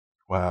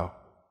 Wow.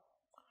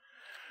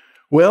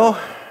 Well,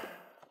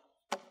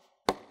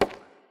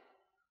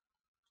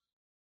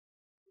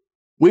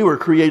 we were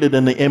created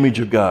in the image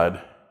of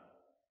God.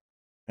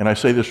 And I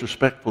say this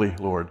respectfully,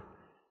 Lord,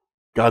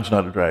 God's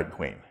not a drag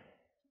queen.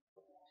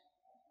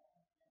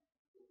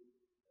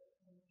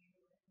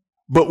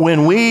 But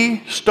when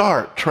we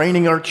start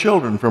training our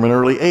children from an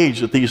early age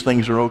that these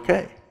things are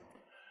okay,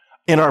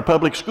 in our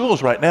public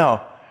schools right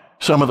now,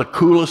 some of the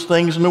coolest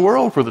things in the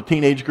world for the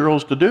teenage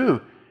girls to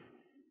do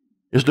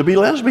is to be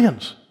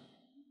lesbians.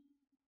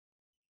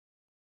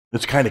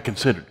 It's kind of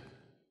considered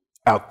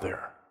out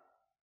there.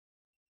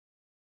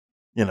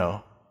 You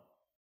know.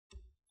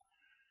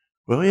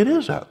 Well, it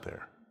is out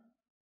there.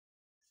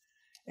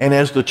 And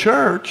as the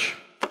church,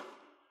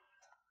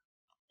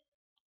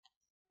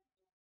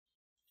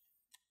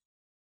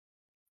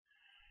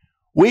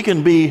 we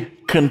can be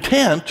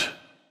content,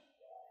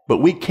 but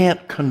we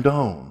can't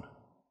condone.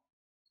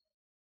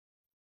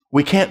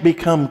 We can't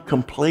become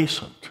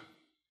complacent,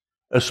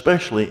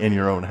 especially in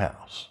your own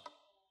house.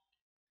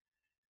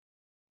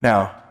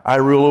 Now, I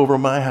rule over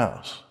my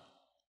house.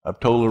 I've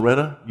told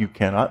Loretta, you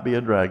cannot be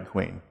a drag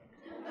queen.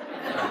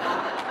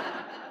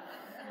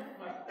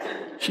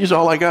 She's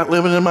all I got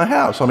living in my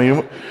house. I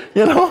mean,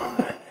 you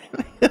know,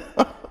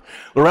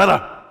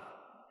 Loretta.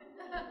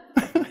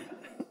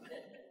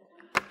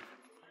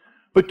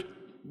 But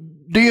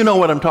do you know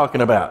what I'm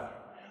talking about?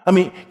 I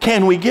mean,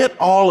 can we get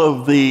all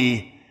of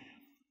the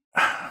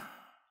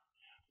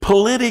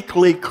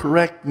politically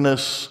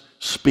correctness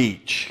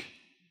speech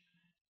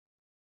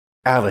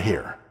out of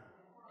here?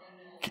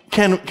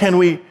 Can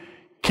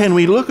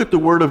we look at the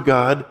Word of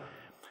God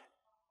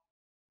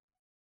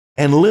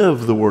and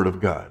live the Word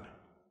of God?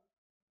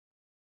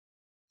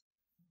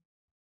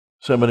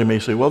 Somebody may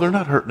say, well, they're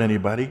not hurting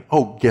anybody.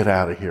 Oh, get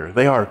out of here.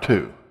 They are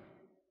too.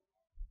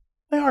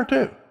 They are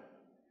too.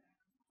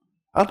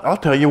 I'll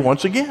tell you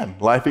once again,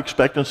 life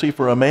expectancy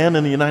for a man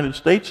in the United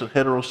States, a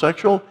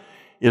heterosexual,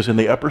 is in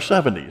the upper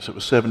 70s. It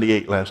was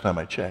 78 last time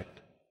I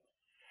checked.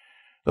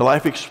 The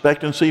life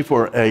expectancy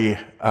for a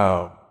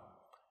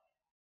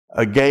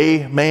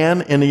gay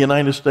man in the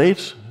United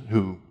States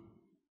who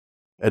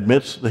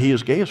admits that he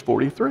is gay is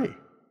 43.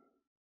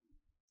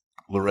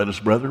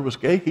 Loretta's brother was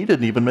gay. He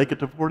didn't even make it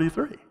to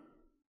 43.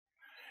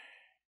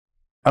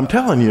 I'm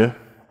telling you,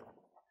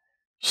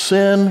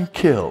 sin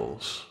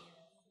kills.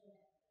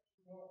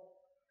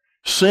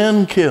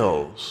 Sin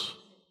kills,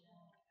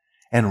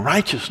 and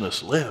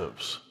righteousness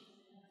lives.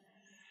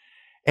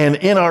 And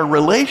in our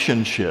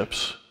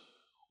relationships,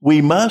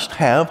 we must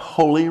have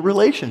holy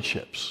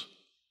relationships.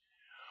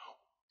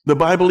 The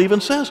Bible even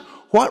says,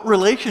 what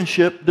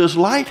relationship does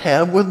light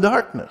have with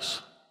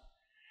darkness?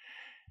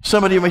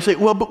 Somebody may say,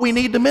 well, but we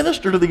need to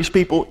minister to these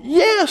people.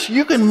 Yes,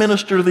 you can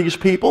minister to these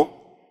people.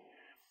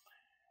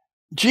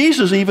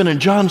 Jesus, even in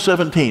John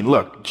 17,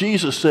 look,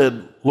 Jesus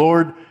said,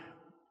 Lord,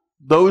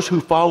 those who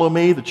follow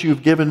me that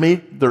you've given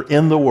me, they're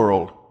in the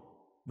world.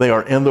 They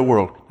are in the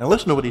world. Now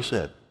listen to what he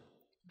said.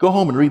 Go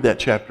home and read that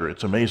chapter.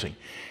 It's amazing.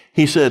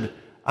 He said,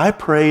 I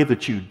pray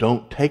that you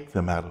don't take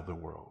them out of the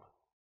world.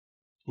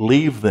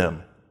 Leave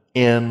them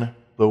in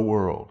the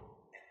world.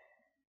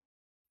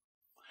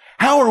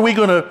 How are we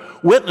going to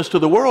witness to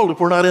the world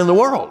if we're not in the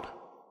world?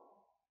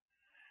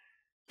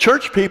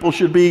 Church people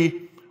should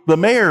be the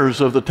mayors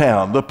of the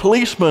town, the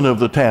policemen of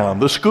the town,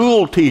 the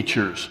school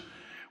teachers.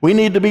 We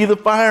need to be the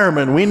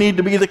firemen. We need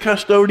to be the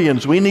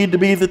custodians. We need to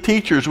be the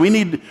teachers. We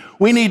need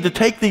to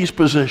take these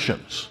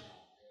positions.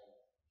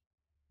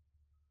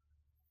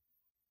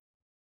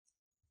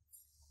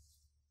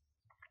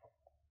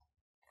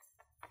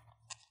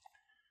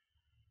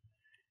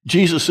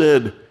 Jesus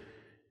said,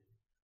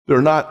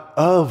 they're not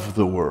of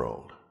the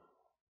world.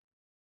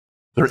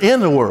 They're in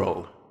the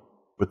world,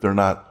 but they're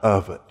not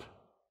of it.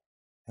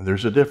 And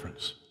there's a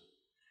difference.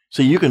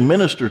 See, you can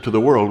minister to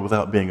the world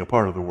without being a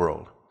part of the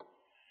world.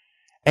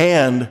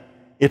 And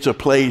it's a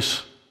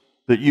place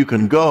that you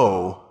can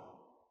go,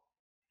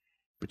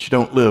 but you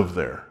don't live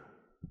there.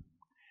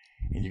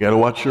 And you got to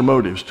watch your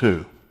motives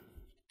too.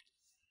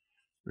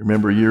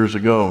 Remember years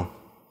ago,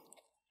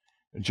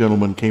 a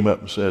gentleman came up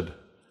and said,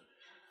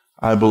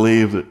 I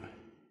believe that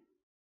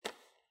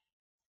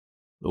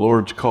the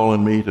Lord's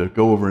calling me to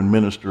go over and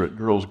minister at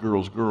Girls,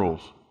 Girls,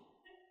 Girls.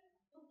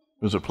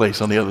 There was a place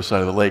on the other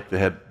side of the lake that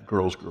had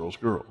Girls, Girls,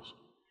 Girls.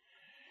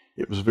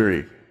 It was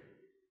very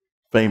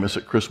famous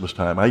at Christmas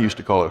time. I used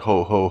to call it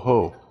Ho, Ho,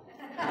 Ho.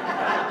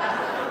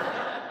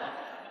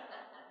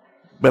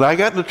 But I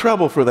got into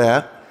trouble for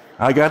that.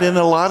 I got in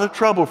a lot of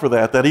trouble for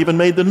that. That even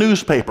made the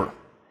newspaper.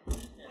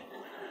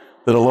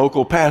 That a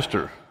local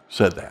pastor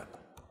said that.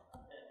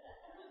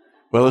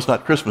 Well, it's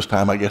not Christmas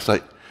time, I guess.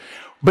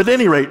 But at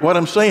any rate, what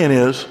I'm saying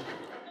is,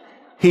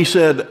 he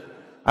said,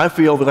 I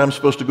feel that I'm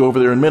supposed to go over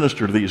there and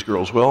minister to these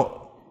girls.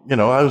 Well, you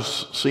know, I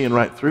was seeing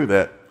right through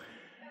that.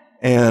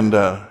 And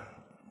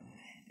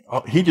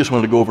he just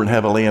wanted to go over and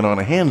have a laying on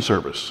a hand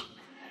service.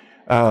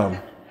 I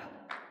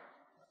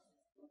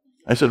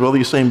said, well,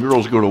 these same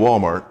girls go to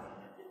Walmart.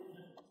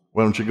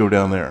 Why don't you go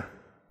down there?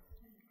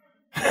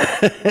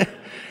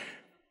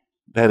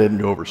 That didn't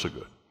go over so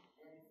good.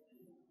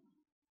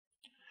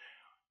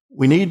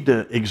 We need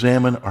to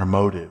examine our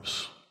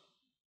motives.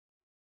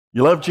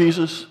 You love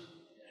Jesus?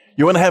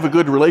 You want to have a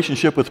good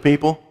relationship with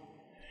people?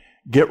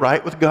 Get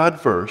right with God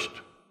first,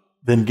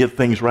 then get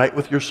things right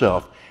with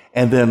yourself,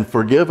 and then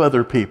forgive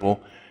other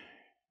people.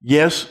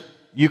 Yes,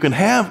 you can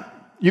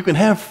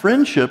have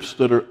friendships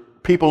that are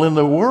people in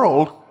the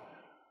world,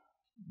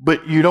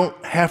 but you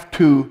don't have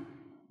to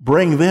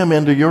bring them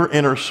into your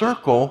inner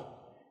circle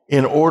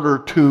in order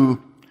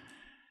to.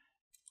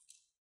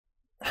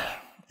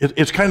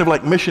 It's kind of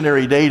like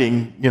missionary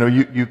dating. You know,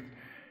 you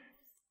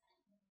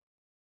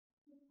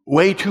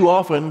way too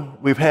often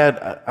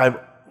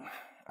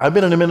I've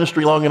been in a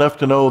ministry long enough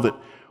to know that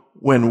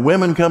when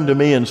women come to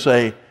me and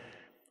say,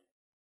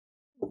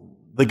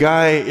 the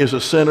guy is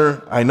a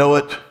sinner, I know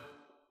it,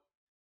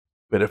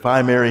 but if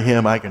I marry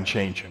him, I can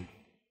change him.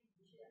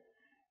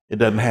 It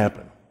doesn't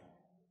happen.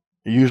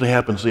 It usually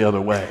happens the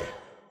other way.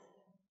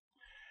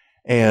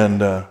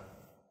 And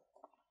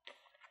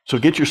so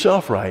get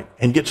yourself right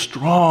and get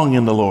strong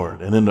in the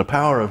Lord and in the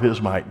power of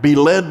His might. Be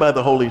led by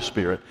the Holy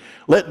Spirit.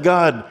 Let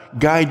God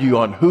guide you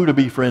on who to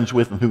be friends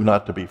with and who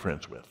not to be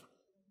friends with.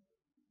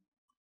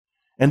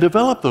 And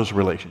develop those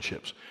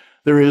relationships.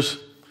 There is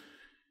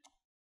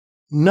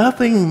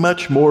nothing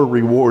much more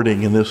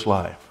rewarding in this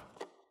life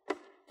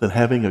than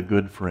having a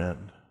good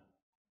friend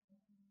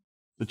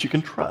that you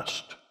can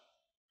trust.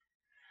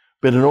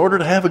 But in order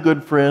to have a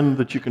good friend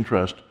that you can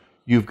trust,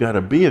 you've got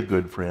to be a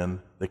good friend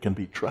that can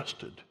be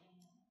trusted.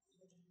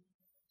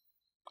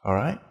 All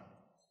right?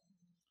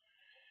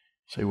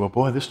 Say, well,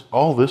 boy,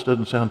 all this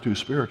doesn't sound too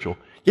spiritual.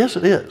 Yes,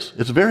 it is.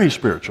 It's very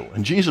spiritual.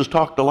 And Jesus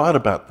talked a lot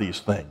about these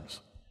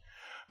things.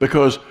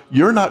 Because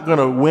you're not going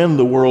to win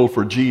the world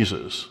for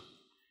Jesus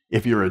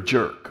if you're a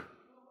jerk.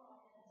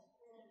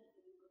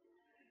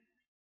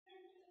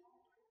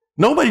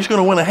 Nobody's going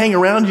to want to hang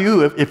around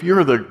you if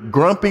you're the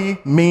grumpy,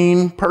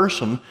 mean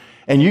person,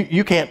 and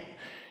you can't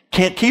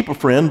keep a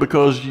friend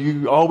because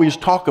you always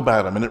talk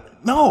about them.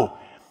 No.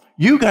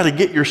 You got to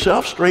get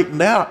yourself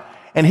straightened out.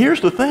 And here's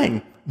the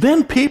thing.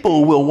 Then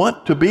people will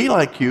want to be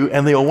like you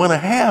and they'll want to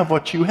have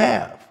what you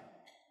have.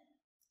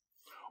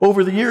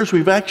 Over the years,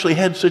 we've actually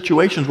had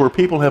situations where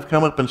people have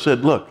come up and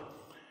said, look,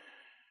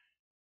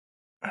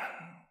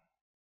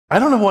 I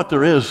don't know what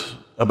there is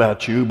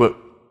about you, but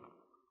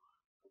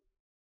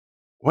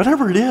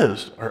whatever it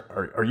is,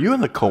 are you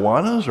in the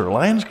Kiwanis or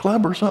Lions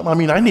Club or something? I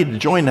mean, I need to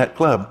join that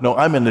club. No,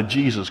 I'm in the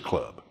Jesus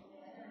Club.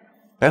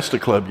 That's the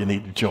club you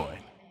need to join.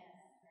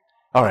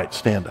 All right,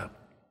 stand up.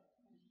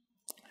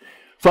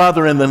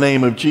 Father, in the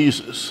name of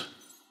Jesus,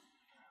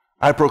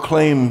 I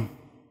proclaim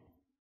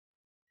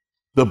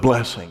the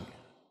blessing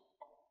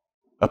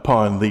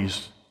upon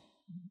these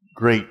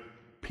great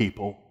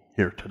people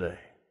here today.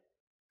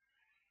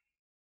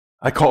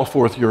 I call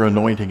forth your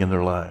anointing in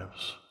their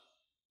lives.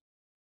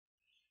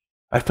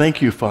 I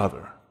thank you,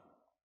 Father,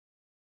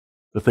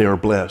 that they are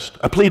blessed.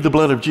 I plead the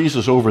blood of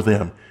Jesus over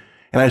them,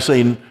 and I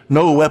say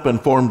no weapon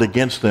formed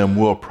against them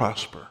will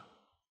prosper.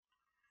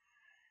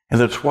 And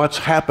that's what's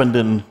happened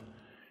in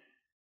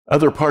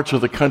other parts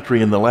of the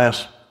country in the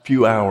last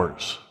few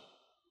hours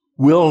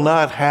will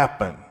not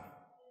happen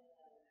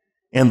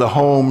in the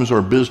homes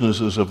or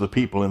businesses of the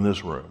people in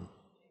this room.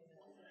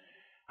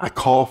 I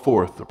call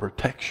forth the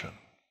protection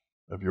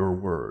of your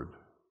word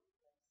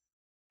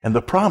and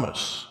the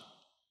promise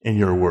in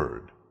your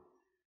word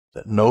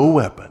that no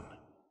weapon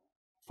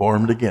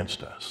formed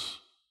against us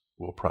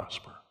will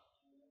prosper.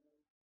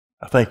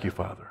 I thank you,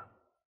 Father,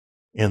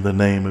 in the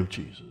name of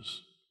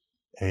Jesus.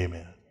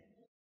 Amen.